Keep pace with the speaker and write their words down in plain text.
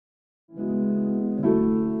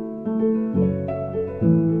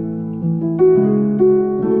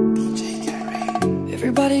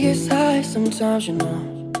gets high sometimes, you know.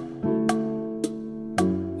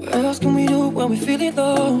 What else can we do when we feel it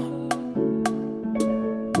low?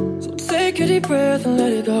 So take a deep breath and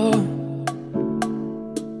let it go.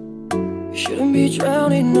 You shouldn't be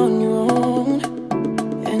drowning on your own.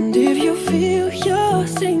 And if you feel you're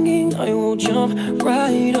singing, I will jump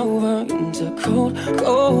right over into cold,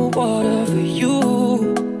 cold water for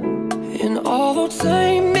you. And although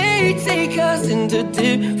time may take us into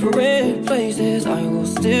different places, I will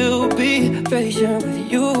still be patient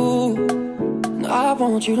with you. And I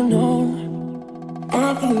want you to know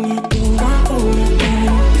I want you to know, I want you to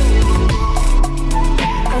know.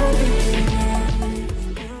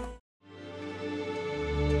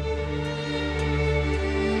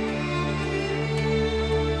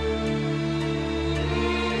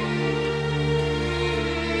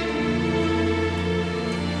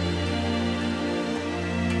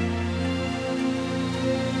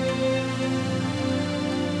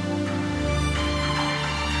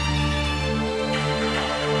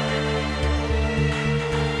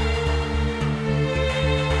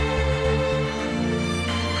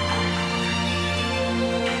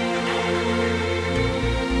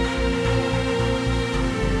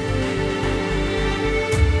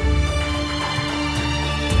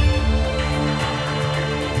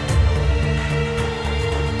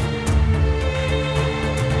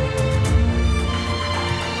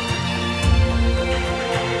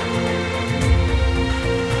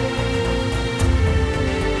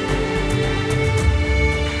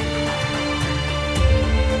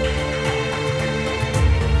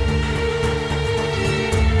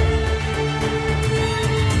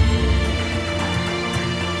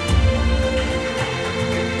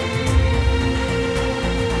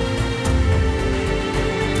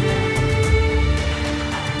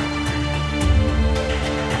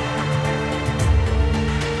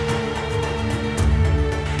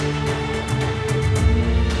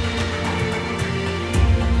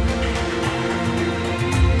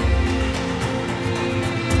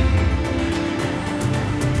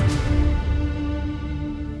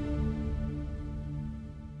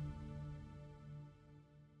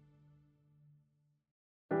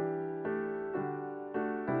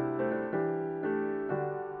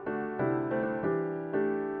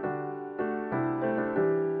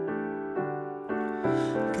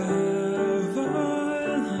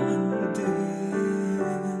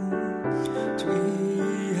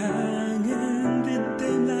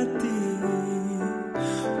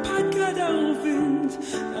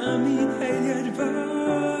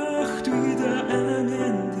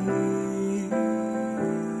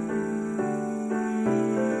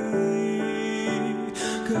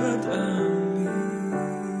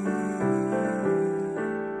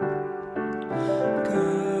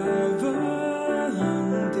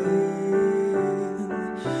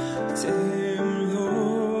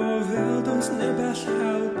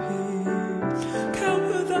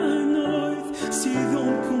 See,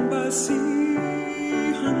 don't come by, see,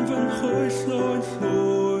 and van hoy, slow, slow.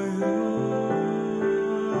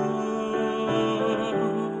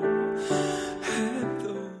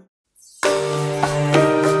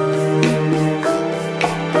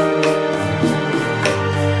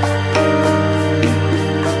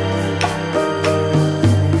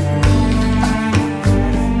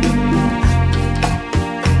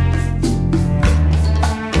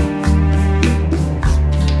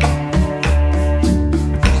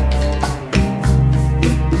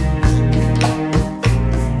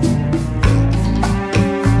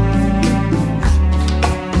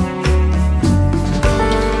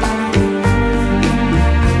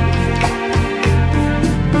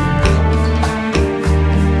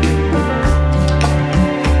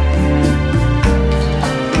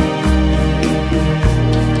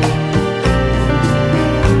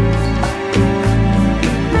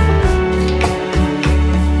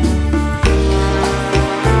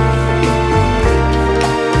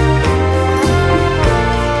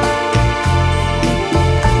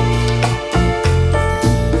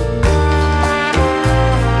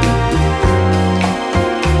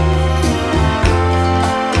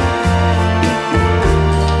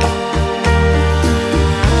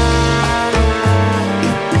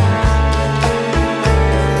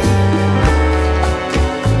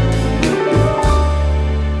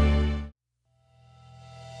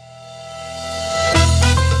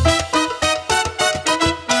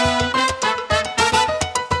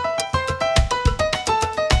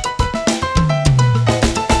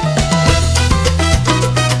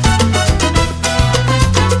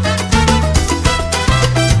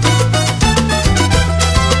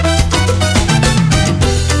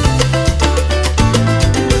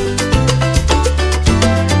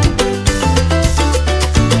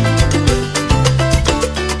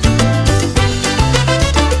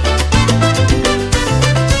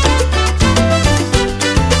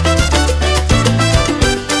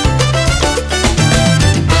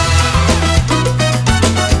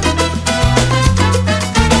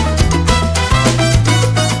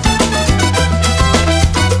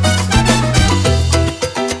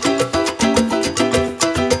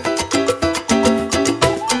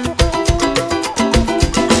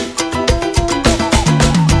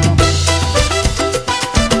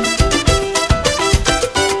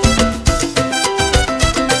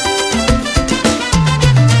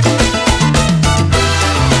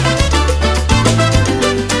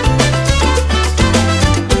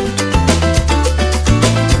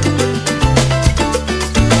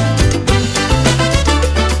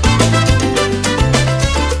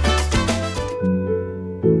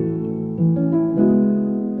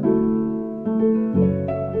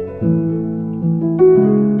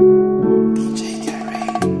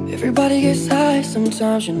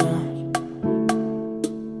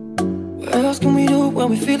 What else can we do when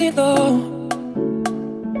we feel it low?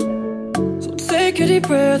 So take a deep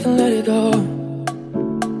breath and let it go.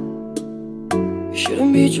 You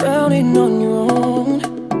shouldn't be drowning on your own.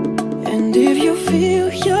 And if you feel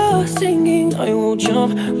you're singing, I will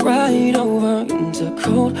jump right over into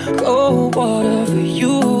cold, cold water for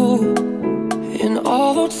you. And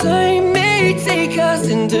although time may take us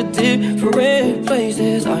into different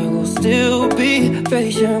places, I will still be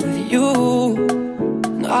patient with you.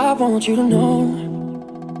 And I want you to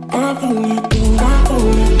know I'm holding you, I'm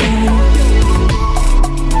holding you.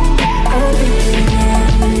 I'm holding you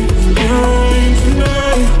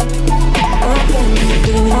tonight. I'm holding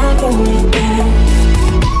you, I'm holding you.